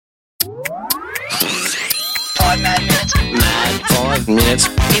5 mad minutes. Mad 5 minutes.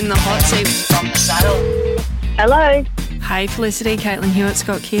 In the hot seat. From the saddle. Hello. Hey Felicity, Caitlin Hewitt,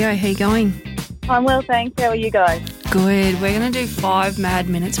 Scott Keogh, how you going? I'm well, thanks. How are you guys? Good. We're going to do 5 mad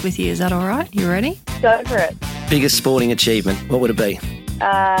minutes with you. Is that all right? You ready? Go for it. Biggest sporting achievement, what would it be?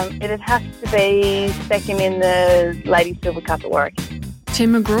 It'd have to be second in the Ladies Silver Cup at Warwick.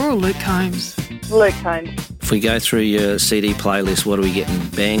 Tim McGraw or Luke Combs? Luke Combs. If we go through your CD playlist, what are we getting,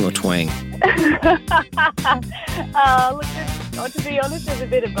 bang or twang? Look, to be honest, there's a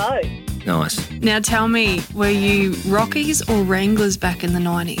bit of both. Nice. Now tell me, were you Rockies or Wranglers back in the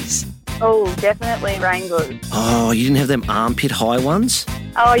 90s? Oh, definitely Wranglers. Oh, you didn't have them armpit high ones?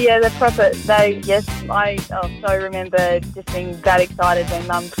 Oh, yeah, the proper. Yes, I so remember just being that excited when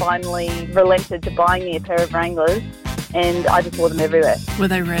Mum finally relented to buying me a pair of Wranglers, and I just wore them everywhere. Were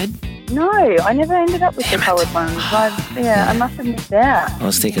they red? No, I never ended up with the coloured ones. I must have missed out. I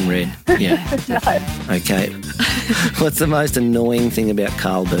was thinking red. Yeah. No. Okay. What's the most annoying thing about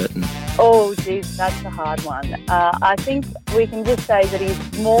Carl Burton? Oh, geez, that's a hard one. I think we can just say that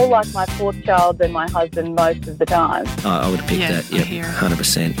he's more like my fourth child than my husband most of the time. Oh, I would have picked that. I Yep, hear it.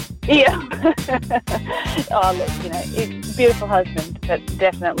 100%. Yeah. Oh, look, he's a beautiful husband, but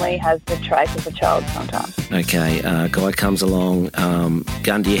definitely has the trait of a child sometimes. Okay, guy comes along,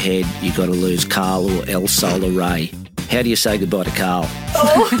 gun to your head, you got to lose Carl or El Sol or Ray. How do you say goodbye to Carl?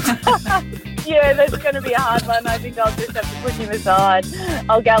 Oh. Yeah, that's going to be a hard one. I think I'll just have to push him aside.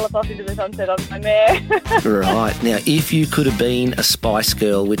 I'll gallop off into the sunset on my mare. Right. Now, if you could have been a Spice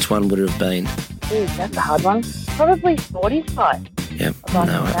Girl, which one would it have been? Ooh, that's a hard one. Probably Sporty Spice. Yep. Like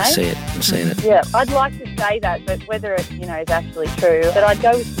No, I see it. I'm seeing it. Yeah, I'd like to say that, but whether it, is actually true, but I'd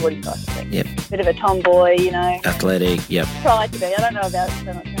go with Sporty Spice, I think. Yep. Bit of a tomboy, Athletic, yep. Try to be. I don't know about it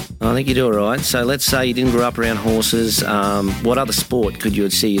so much now. I think you do all right. So let's say you didn't grow up around horses. What other sport could you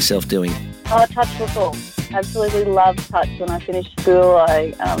see yourself doing? Oh, touch football. Absolutely loved touch. When I finished school,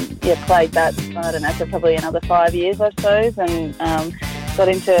 I played that, I don't know, for probably another 5 years, I suppose, and got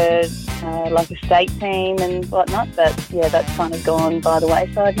into like a state team and whatnot, but yeah, that's kind of gone by the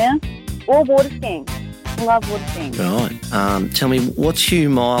wayside now. Or water skiing. Love water skiing. Right. Tell me, what's Hugh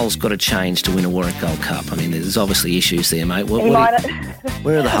Miles got to change to win a Warwick Gold Cup? I mean, there's obviously issues there, mate. Where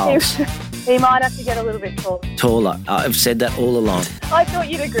are the holes? He might have to get a little bit taller. Taller. I've said that all along. I thought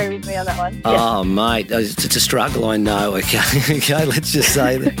you'd agree with me on that one. Oh, mate, it's a struggle, I know. Okay, let's just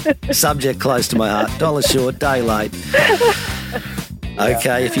say that. Subject close to my heart. $1 short, day late.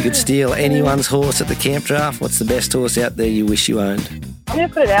 Okay, if you could steal anyone's horse at the camp draft, what's the best horse out there you wish you owned? I'm going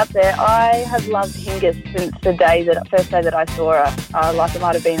to put it out there. I have loved Hingis since the first day that I saw her. It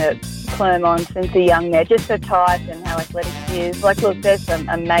might have been at Clermont since a young mare, just her type and how athletic she is. Look, there's some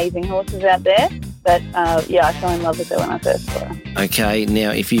amazing horses out there, but I fell in love with her when I first saw her. Okay,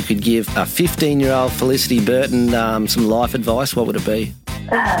 now if you could give a 15-year-old Felicity Burton some life advice, what would it be?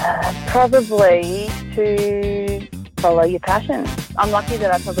 Probably to follow your passion. I'm lucky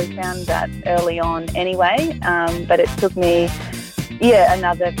that I probably found that early on anyway, but it took me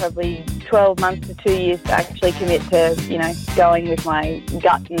another probably 12 months to 2 years to actually commit to, going with my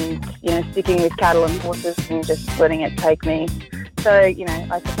gut and, sticking with cattle and horses and just letting it take me. So,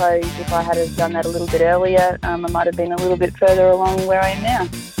 I suppose if I had have done that a little bit earlier, I might have been a little bit further along where I am now.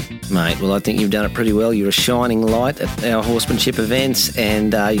 Mate, well, I think you've done it pretty well. You're a shining light at our horsemanship events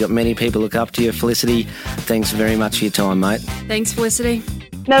and you've got many people look up to you. Felicity, thanks very much for your time, mate. Thanks, Felicity.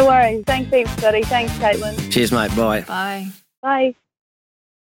 No worries. Thanks, Steve, Scotty. Thanks, Caitlin. Cheers, mate. Bye. Bye. Bye.